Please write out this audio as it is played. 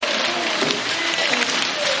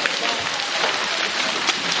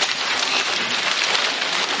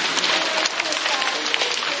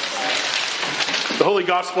Holy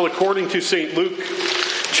Gospel according to St. Luke,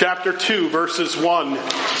 chapter 2, verses 1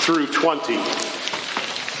 through 20.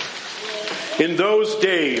 In those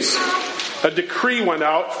days, a decree went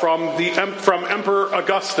out from Emperor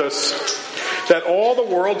Augustus that all the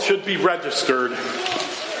world should be registered.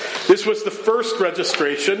 This was the first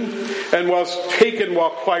registration and was taken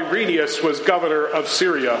while Quirinius was governor of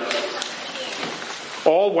Syria.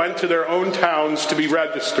 All went to their own towns to be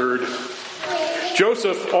registered.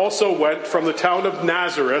 Joseph also went from the town of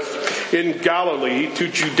Nazareth in Galilee to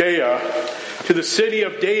Judea, to the city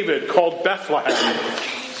of David called Bethlehem,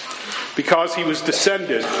 because he was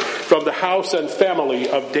descended from the house and family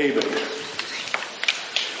of David.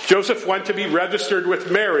 Joseph went to be registered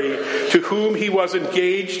with Mary, to whom he was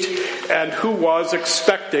engaged and who was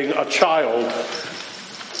expecting a child.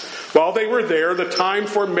 While they were there, the time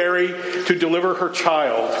for Mary to deliver her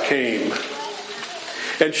child came.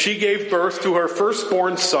 And she gave birth to her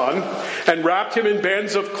firstborn son, and wrapped him in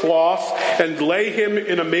bands of cloth, and lay him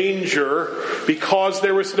in a manger, because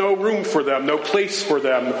there was no room for them, no place for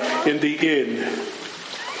them in the inn.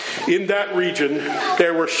 In that region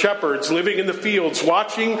there were shepherds living in the fields,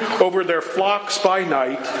 watching over their flocks by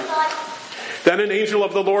night. Then an angel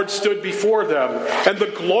of the Lord stood before them, and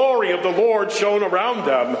the glory of the Lord shone around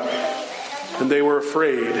them, and they were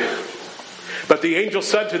afraid. But the angel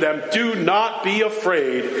said to them, "Do not be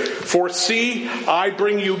afraid, for see, I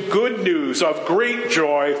bring you good news of great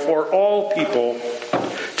joy for all people.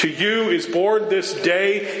 To you is born this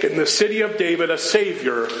day in the city of David a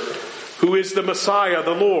Savior, who is the Messiah,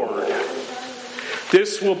 the Lord.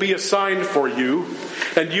 This will be a sign for you,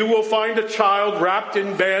 and you will find a child wrapped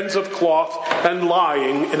in bands of cloth and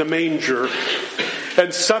lying in a manger."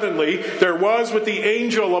 And suddenly there was with the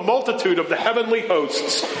angel a multitude of the heavenly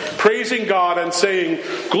hosts, praising God and saying,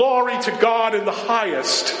 "Glory to God in the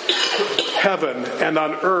highest heaven, and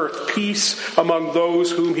on earth peace among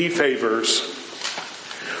those whom he favors."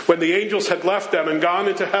 When the angels had left them and gone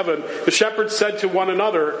into heaven, the shepherds said to one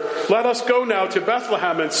another, "Let us go now to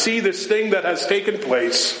Bethlehem and see this thing that has taken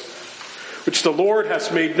place, which the Lord has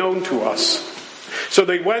made known to us." So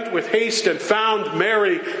they went with haste and found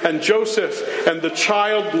Mary and Joseph and the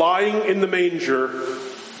child lying in the manger.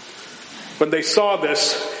 When they saw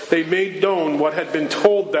this, they made known what had been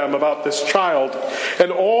told them about this child.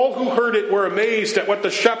 And all who heard it were amazed at what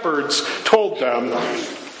the shepherds told them.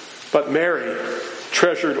 But Mary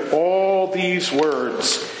treasured all these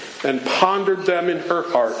words and pondered them in her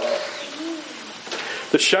heart.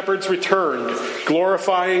 The shepherds returned,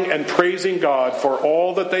 glorifying and praising God for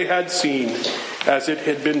all that they had seen, as it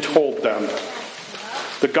had been told them.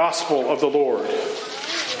 The Gospel of the Lord.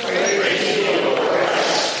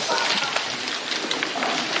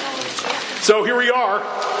 So here we are.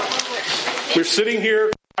 We're sitting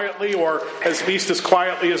here quietly, or at least as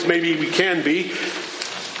quietly as maybe we can be,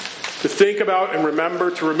 to think about and remember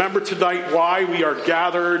tonight why we are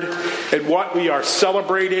gathered and what we are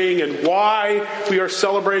celebrating and why we are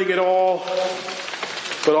celebrating it all,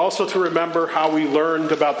 but also to remember how we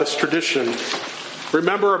learned about this tradition.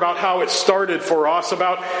 Remember about how it started for us,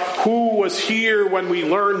 about who was here when we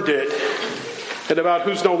learned it, and about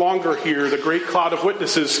who's no longer here, the great cloud of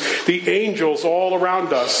witnesses, the angels all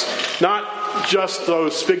around us, not just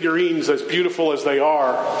those figurines as beautiful as they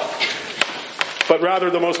are, but rather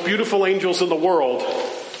the most beautiful angels in the world,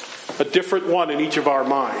 a different one in each of our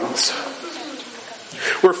minds.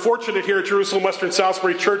 We're fortunate here at Jerusalem Western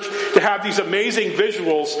Salisbury Church to have these amazing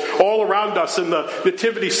visuals all around us in the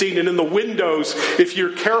nativity scene and in the windows. If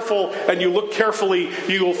you're careful and you look carefully,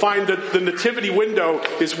 you will find that the nativity window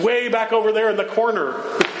is way back over there in the corner.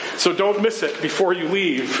 So don't miss it before you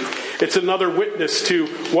leave. It's another witness to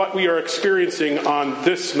what we are experiencing on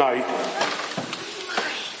this night.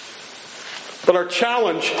 But our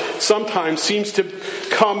challenge sometimes seems to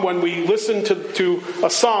come when we listen to a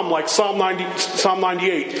psalm like Psalm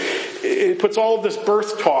 98. It puts all of this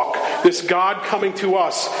birth talk, this God coming to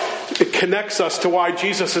us. It connects us to why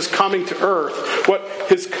Jesus is coming to earth. What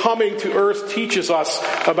his coming to earth teaches us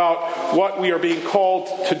about what we are being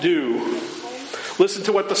called to do. Listen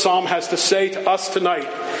to what the psalm has to say to us tonight.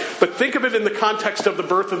 But think of it in the context of the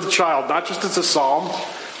birth of the child, not just as a psalm,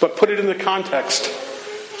 but put it in the context.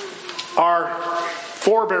 Our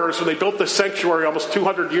forebears, when they built this sanctuary almost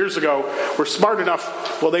 200 years ago, were smart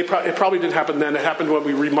enough. Well, it probably didn't happen then. It happened when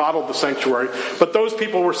we remodeled the sanctuary. But those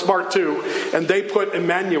people were smart too, and they put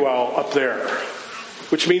Emmanuel up there,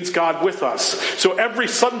 which means God with us. So every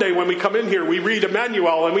Sunday when we come in here, we read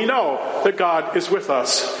Emmanuel, and we know that God is with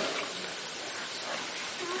us.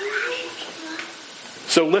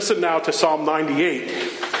 So listen now to Psalm 98.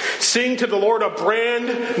 Sing to the Lord a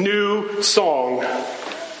brand new song.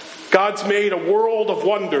 God's made a world of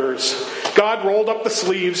wonders. God rolled up the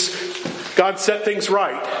sleeves. God set things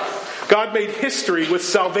right. God made history with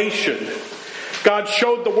salvation. God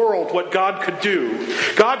showed the world what God could do.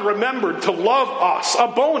 God remembered to love us, a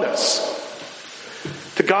bonus.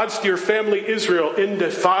 To God's dear family Israel,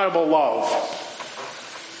 indefinable love.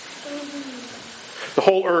 The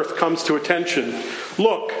whole earth comes to attention.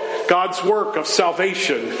 Look, God's work of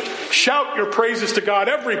salvation. Shout your praises to God,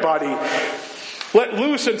 everybody. Let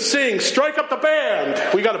loose and sing. Strike up the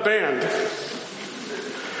band. We got a band.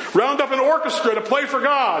 Round up an orchestra to play for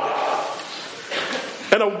God.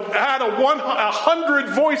 And add a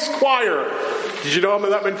 100-voice choir. Did you know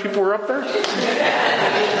that many people were up there?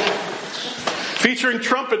 Featuring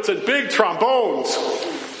trumpets and big trombones.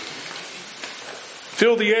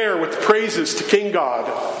 Fill the air with praises to King God.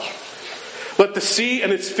 Let the sea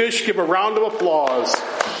and its fish give a round of applause.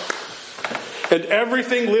 And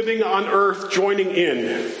everything living on earth joining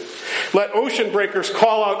in. Let ocean breakers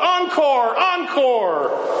call out, "Encore!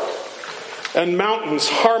 Encore!" And mountains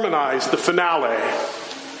harmonize the finale.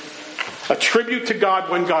 A tribute to God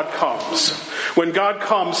when God comes. When God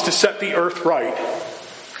comes to set the earth right.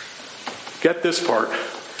 Get this part.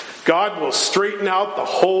 God will straighten out the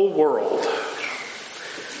whole world.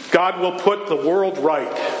 God will put the world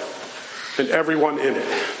right and everyone in it.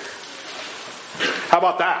 How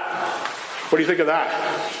about that? What do you think of that?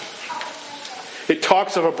 It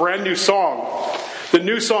talks of a brand new song. The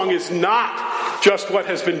new song is not just what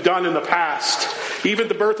has been done in the past. Even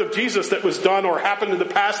the birth of Jesus that was done or happened in the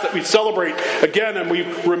past that we celebrate again and we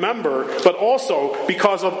remember, but also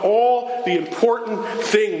because of all the important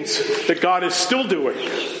things that God is still doing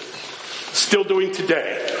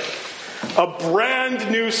today. A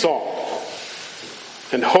brand new song.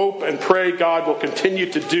 And hope and pray God will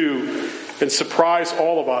continue to do and surprise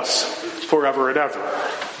all of us forever and ever.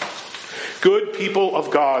 Good people of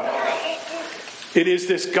God, it is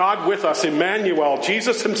this God with us, Emmanuel,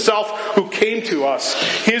 Jesus himself who came to us,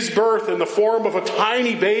 his birth in the form of a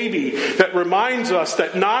tiny baby that reminds us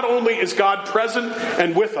that not only is God present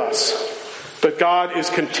and with us, but God is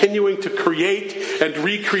continuing to create and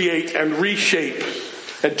recreate and reshape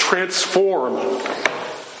and transform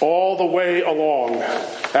all the way along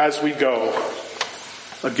as we go,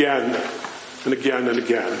 again and again and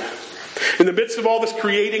again. In the midst of all this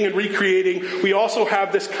creating and recreating, we also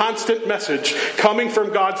have this constant message coming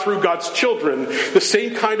from God through God's children. The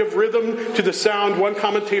same kind of rhythm to the sound. One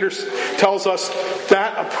commentator tells us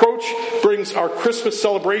that approach brings our Christmas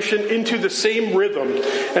celebration into the same rhythm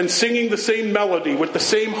and singing the same melody with the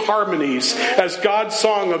same harmonies as God's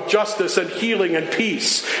song of justice and healing and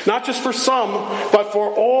peace. Not just for some, but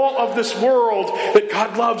for all of this world that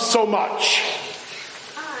God loves so much.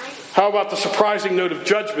 How about the surprising note of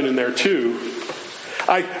judgment in there too?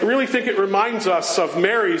 I really think it reminds us of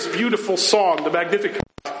Mary's beautiful song, the Magnificat.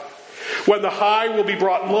 When the high will be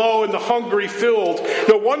brought low and the hungry filled.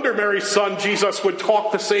 No wonder Mary's son Jesus would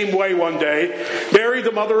talk the same way one day. Mary,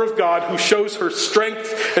 the mother of God, who shows her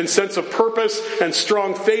strength and sense of purpose and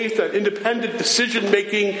strong faith and independent decision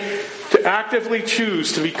making to actively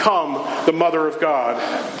choose to become the mother of God.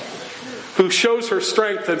 Who shows her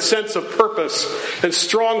strength and sense of purpose and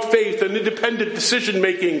strong faith and independent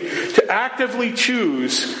decision-making to actively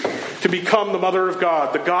choose to become the mother of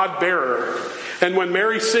God, the God-bearer. And when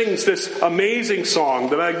Mary sings this amazing song,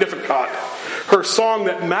 the Magnificat, her song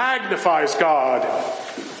that magnifies God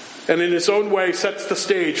and in its own way sets the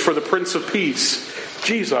stage for the Prince of Peace,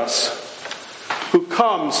 Jesus, who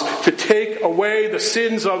comes to take away the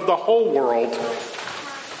sins of the whole world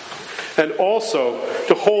and also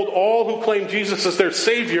to hold all who claim Jesus as their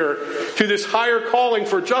Savior to this higher calling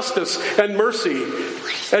for justice and mercy,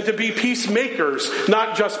 and to be peacemakers,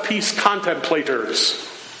 not just peace contemplators.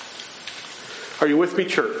 Are you with me,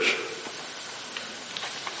 church?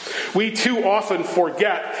 We too often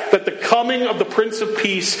forget that the coming of the Prince of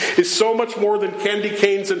Peace is so much more than candy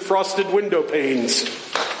canes and frosted window panes.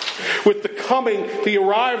 With the coming, the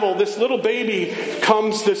arrival, this little baby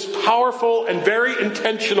comes this powerful and very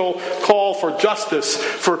intentional call for justice,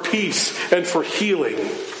 for peace, and for healing.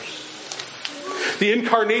 The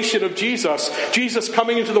incarnation of Jesus, Jesus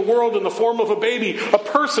coming into the world in the form of a baby, a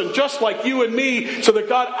person just like you and me, so that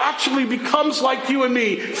God actually becomes like you and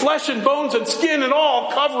me, flesh and bones and skin and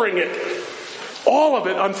all covering it. All of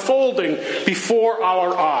it unfolding before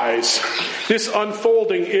our eyes. This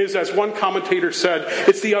unfolding is, as one commentator said,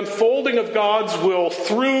 it's the unfolding of God's will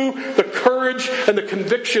through the courage and the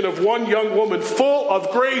conviction of one young woman full of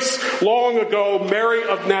grace long ago, Mary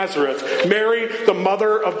of Nazareth, Mary, the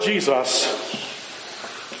mother of Jesus.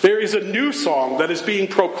 There is a new song that is being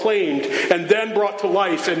proclaimed and then brought to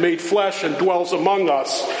life and made flesh and dwells among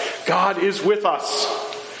us. God is with us.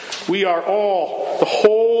 We are all, the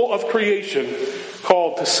whole of creation,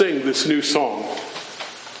 called to sing this new song.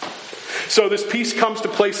 So this peace comes to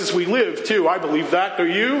places we live, too. I believe that. Do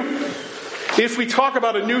you? If we talk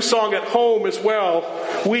about a new song at home as well,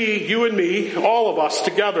 we, you and me, all of us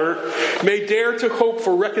together, may dare to hope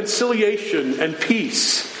for reconciliation and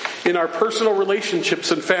peace in our personal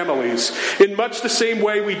relationships and families, in much the same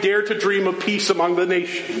way we dare to dream of peace among the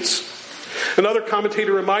nations. Another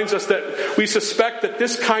commentator reminds us that we suspect that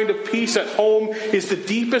this kind of peace at home is the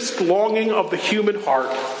deepest longing of the human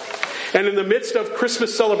heart. And in the midst of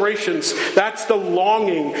Christmas celebrations, that's the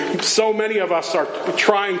longing so many of us are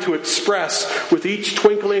trying to express with each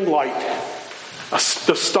twinkling light,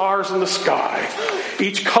 the stars in the sky,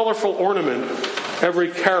 each colorful ornament,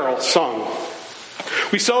 every carol sung.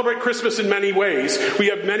 We celebrate Christmas in many ways. We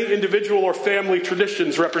have many individual or family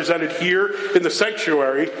traditions represented here in the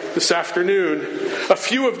sanctuary this afternoon. A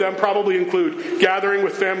few of them probably include gathering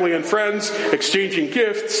with family and friends, exchanging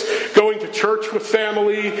gifts, going to church with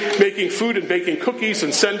family, making food and baking cookies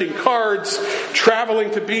and sending cards,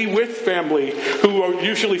 traveling to be with family who are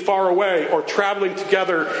usually far away, or traveling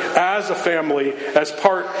together as a family as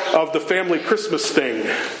part of the family Christmas thing.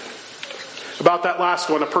 About that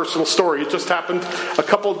last one, a personal story. It just happened a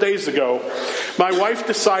couple of days ago. My wife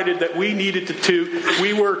decided that we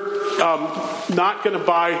were not going to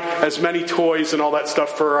buy as many toys and all that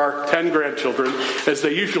stuff for our 10 grandchildren as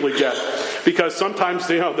they usually get. Because sometimes,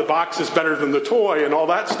 the box is better than the toy and all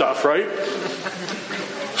that stuff, right?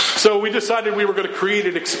 So we decided we were going to create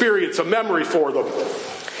an experience, a memory for them.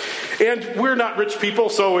 And we're not rich people,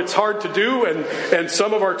 so it's hard to do, and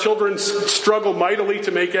some of our children struggle mightily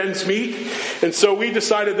to make ends meet. And so we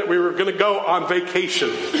decided that we were going to go on vacation,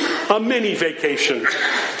 a mini vacation.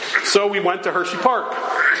 So we went to Hershey Park,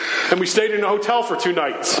 and we stayed in a hotel for 2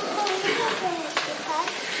 nights.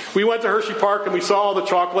 We went to Hershey Park, and we saw all the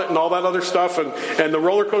chocolate and all that other stuff, and the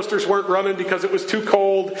roller coasters weren't running because it was too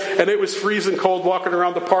cold, and it was freezing cold walking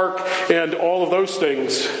around the park, and all of those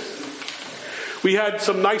things. We had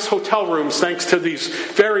some nice hotel rooms thanks to these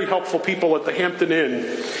very helpful people at the Hampton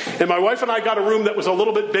Inn. And my wife and I got a room that was a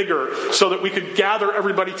little bit bigger so that we could gather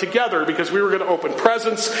everybody together, because we were going to open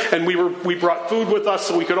presents, and we brought food with us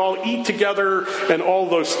so we could all eat together and all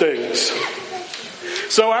those things.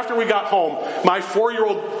 So after we got home, my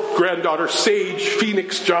 4-year-old granddaughter, Sage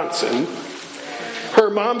Phoenix Johnson, her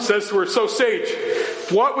mom says to her, "So Sage,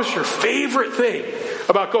 what was your favorite thing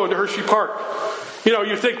about going to Hershey Park?"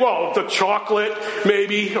 You think, well, the chocolate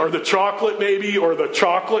maybe, or the chocolate maybe, or the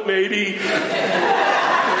chocolate maybe.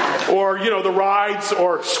 Or, the rides,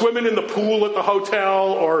 or swimming in the pool at the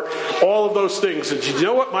hotel, or all of those things. And you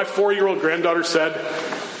know what my 4-year-old granddaughter said?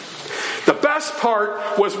 The best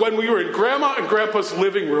part was when we were in Grandma and Grandpa's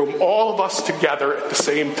living room, all of us together at the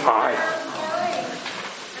same time.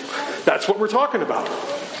 That's what we're talking about.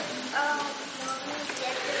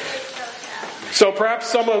 So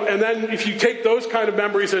perhaps and then if you take those kind of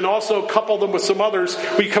memories and also couple them with some others,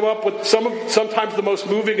 we come up with sometimes the most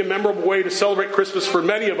moving and memorable way to celebrate Christmas for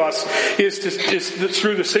many of us is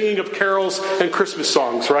through the singing of carols and Christmas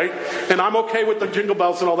songs, right? And I'm okay with the jingle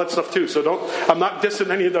bells and all that stuff too, so I'm not dissing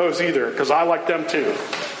any of those either, because I like them too.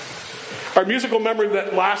 Our musical memory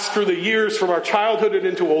that lasts through the years from our childhood and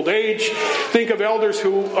into old age. Think of elders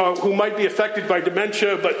who might be affected by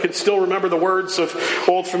dementia but can still remember the words of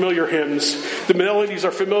old familiar hymns. The melodies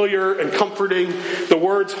are familiar and comforting. The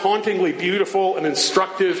words hauntingly beautiful and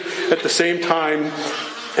instructive at the same time.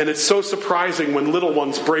 And it's so surprising when little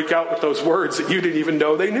ones break out with those words that you didn't even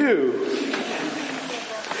know they knew.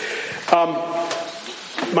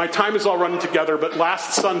 My time is all running together, but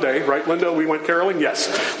last Sunday, right, Linda, we went caroling?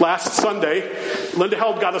 Yes. Last Sunday, Linda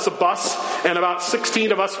Held got us a bus, and about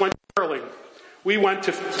 16 of us went caroling. We went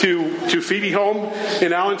to Phoebe Home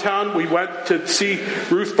in Allentown. We went to see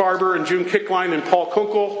Ruth Barber and June Kickline and Paul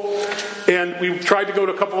Kunkel, and we tried to go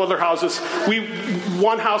to a couple other houses.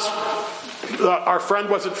 One house, our friend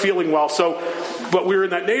wasn't feeling well, but we were in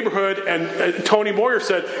that neighborhood, and Tony Moyer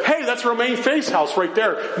said, "Hey, that's Romaine Faye's house right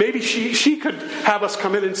there. Maybe she could have us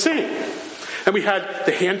come in and sing." And we had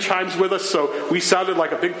the hand chimes with us, so we sounded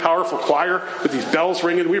like a big, powerful choir with these bells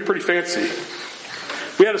ringing. We were pretty fancy.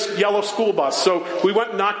 We had a yellow school bus, so we went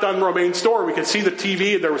and knocked on Romaine's door. We could see the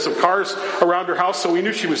TV, and there were some cars around her house, so we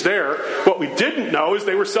knew she was there. What we didn't know is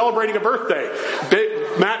they were celebrating a birthday.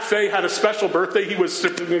 Matt Faye had a special birthday. He was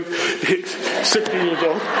 16 years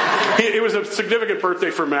old. It was a significant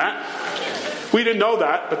birthday for Matt. We didn't know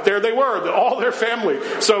that, but there they were, all their family.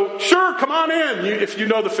 So, sure, come on in. If you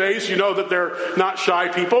know the Fays, you know that they're not shy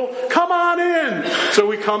people. Come on in. So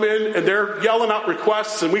we come in, and they're yelling out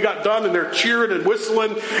requests, and we got done, and they're cheering and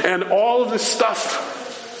whistling, and all of this stuff.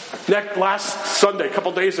 Last Sunday, a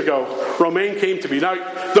couple days ago, Romaine came to me.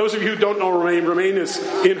 Now, those of you who don't know Romaine is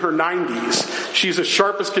in her 90s. She's as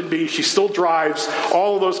sharp as can be. She still drives,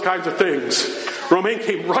 all of those kinds of things. Romaine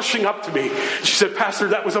came rushing up to me. She said, Pastor,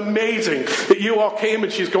 that was amazing that you all came,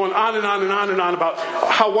 and she's going on and on and on and on about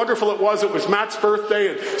how wonderful it was. It was Matt's birthday,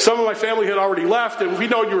 and some of my family had already left, and we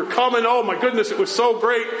know you were coming. Oh, my goodness, it was so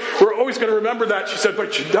great. We're always going to remember that. She said,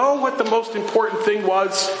 but you know what the most important thing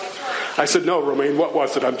was? I said, no, Romaine, what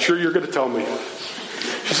was it? I'm sure you're going to tell me.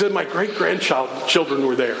 She said, my great-grandchildren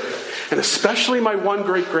were there, and especially my one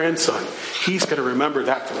great-grandson. He's going to remember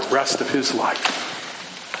that for the rest of his life.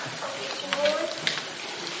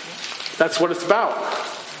 That's what it's about.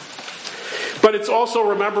 But it's also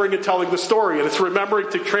remembering and telling the story, and it's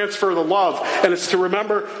remembering to transfer the love, and it's to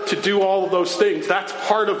remember to do all of those things. That's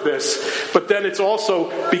part of this. But then it's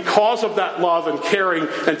also because of that love and caring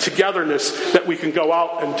and togetherness that we can go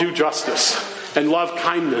out and do justice and love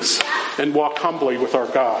kindness and walk humbly with our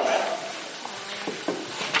God.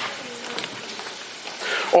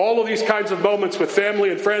 All of these kinds of moments with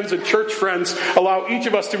family and friends and church friends allow each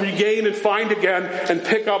of us to regain and find again and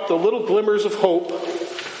pick up the little glimmers of hope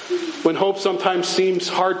when hope sometimes seems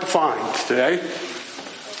hard to find today.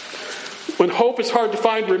 When hope is hard to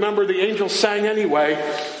find, remember the angels sang anyway.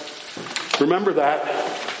 Remember that.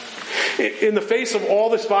 In the face of all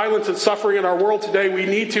this violence and suffering in our world today, we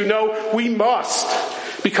need to know we must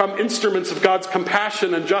become instruments of God's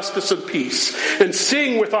compassion and justice and peace, and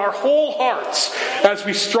sing with our whole hearts as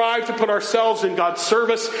we strive to put ourselves in God's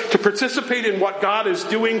service, to participate in what God is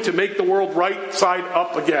doing to make the world right side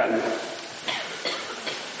up again.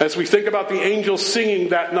 As we think about the angels singing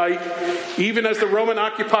that night, even as the Roman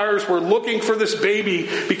occupiers were looking for this baby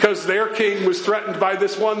because their king was threatened by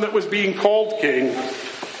this one that was being called king,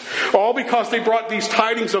 all because they brought these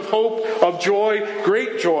tidings of hope, of joy,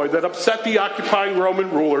 great joy that upset the occupying Roman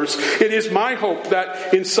rulers. It is my hope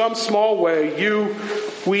that in some small way, you,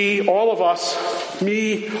 we, all of us,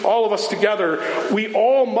 me, all of us together, we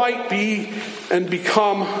all might be and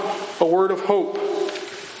become a word of hope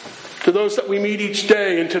to those that we meet each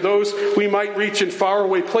day and to those we might reach in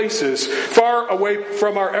faraway places, far away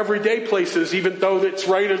from our everyday places, even though it's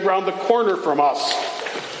right around the corner from us,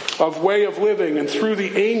 of way of living, and through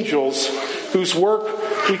the angels whose work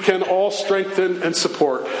we can all strengthen and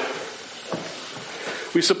support.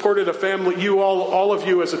 We supported a family, all of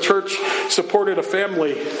you as a church supported a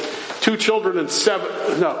family, two children and seven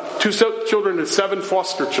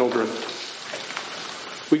foster children.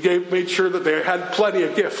 We made sure that they had plenty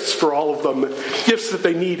of gifts for all of them, gifts that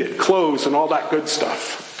they needed, clothes and all that good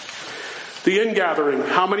stuff. The ingathering,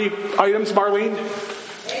 how many items, Marlene?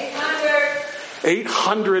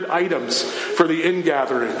 800 items for the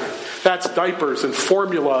ingathering. That's diapers and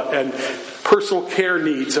formula and personal care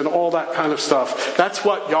needs and all that kind of stuff. That's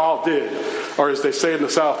what y'all did. Or as they say in the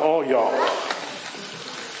South, all y'all.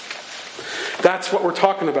 That's what we're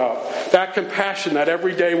talking about. That compassion, that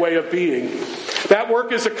everyday way of being. That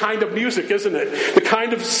work is a kind of music, isn't it? The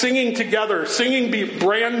kind of singing together, singing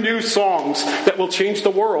brand new songs that will change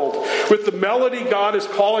the world. With the melody God is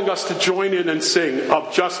calling us to join in and sing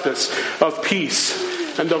of justice, of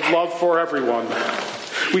peace, and of love for everyone.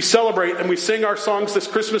 We celebrate and we sing our songs this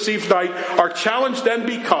Christmas Eve night. Our challenge then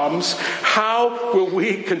becomes, how will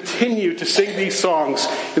we continue to sing these songs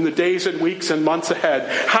in the days and weeks and months ahead?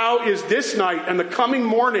 How is this night and the coming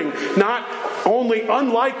morning not only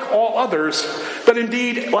unlike all others, but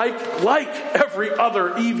indeed like every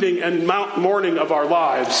other evening and morning of our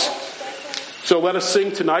lives? So let us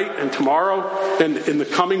sing tonight and tomorrow and in the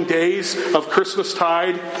coming days of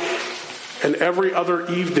Christmastide and every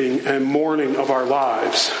other evening and morning of our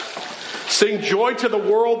lives. Sing joy to the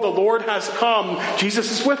world, the Lord has come.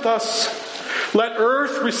 Jesus is with us. Let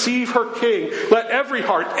earth receive her King. Let every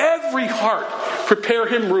heart prepare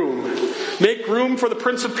him room. Make room for the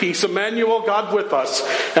Prince of Peace, Emmanuel, God with us.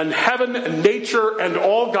 And heaven and nature and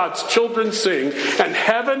all God's children sing. And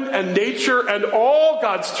heaven and nature and all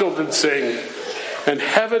God's children sing. And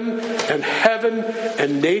heaven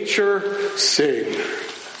and nature sing.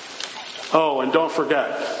 Oh, and don't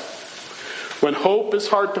forget, when hope is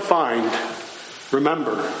hard to find,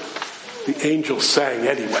 remember, the angels sang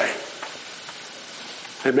anyway.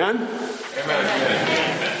 Amen?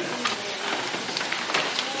 Amen.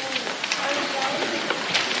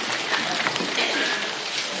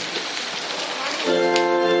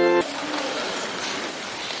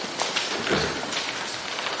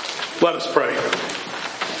 Let us pray.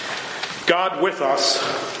 God with us,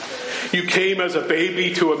 you came as a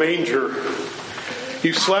baby to a manger.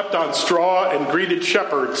 You slept on straw and greeted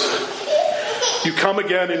shepherds. You come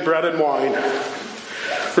again in bread and wine.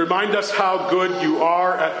 Remind us how good you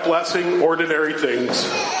are at blessing ordinary things.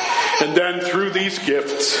 And then through these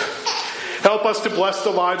gifts, help us to bless the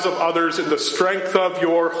lives of others in the strength of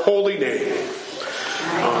your holy name.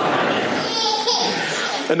 Amen.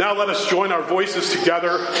 And now let us join our voices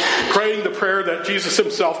together, praying the prayer that Jesus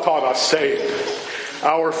himself taught us, saying,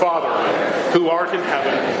 Our Father, who art in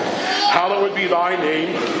heaven, hallowed be thy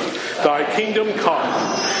name. Thy kingdom come,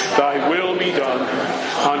 thy will be done,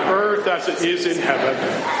 on earth as it is in heaven.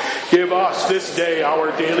 Give us this day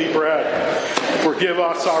our daily bread. Forgive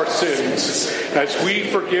us our sins, as we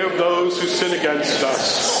forgive those who sin against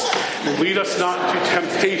us. And lead us not to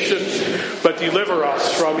temptation, but deliver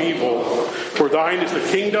us from evil. For thine is the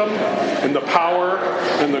kingdom, and the power,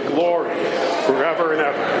 and the glory, forever and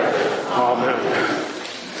ever. Amen.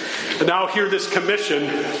 And now hear this commission.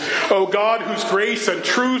 O God, whose grace and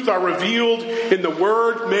truth are revealed in the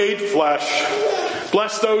Word made flesh,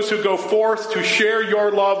 bless those who go forth to share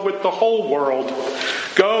your love with the whole world.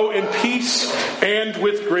 Go in peace and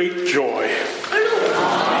with great joy.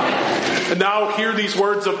 And now hear these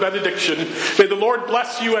words of benediction. May the Lord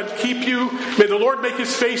bless you and keep you. May the Lord make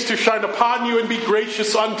his face to shine upon you and be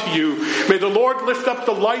gracious unto you. May the Lord lift up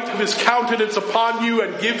the light of his countenance upon you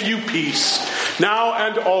and give you peace, now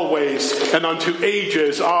and always, and unto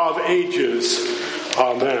ages of ages.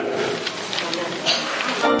 Amen.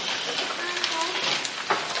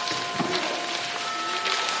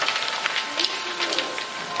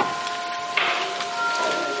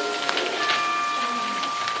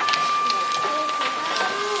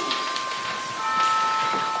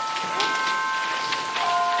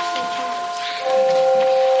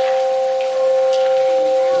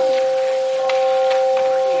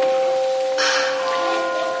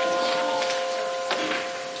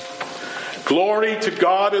 Glory to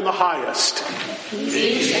God in the highest.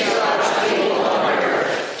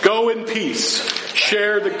 Go in peace.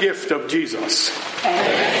 Share the gift of Jesus.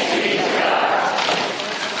 Thanks be to God.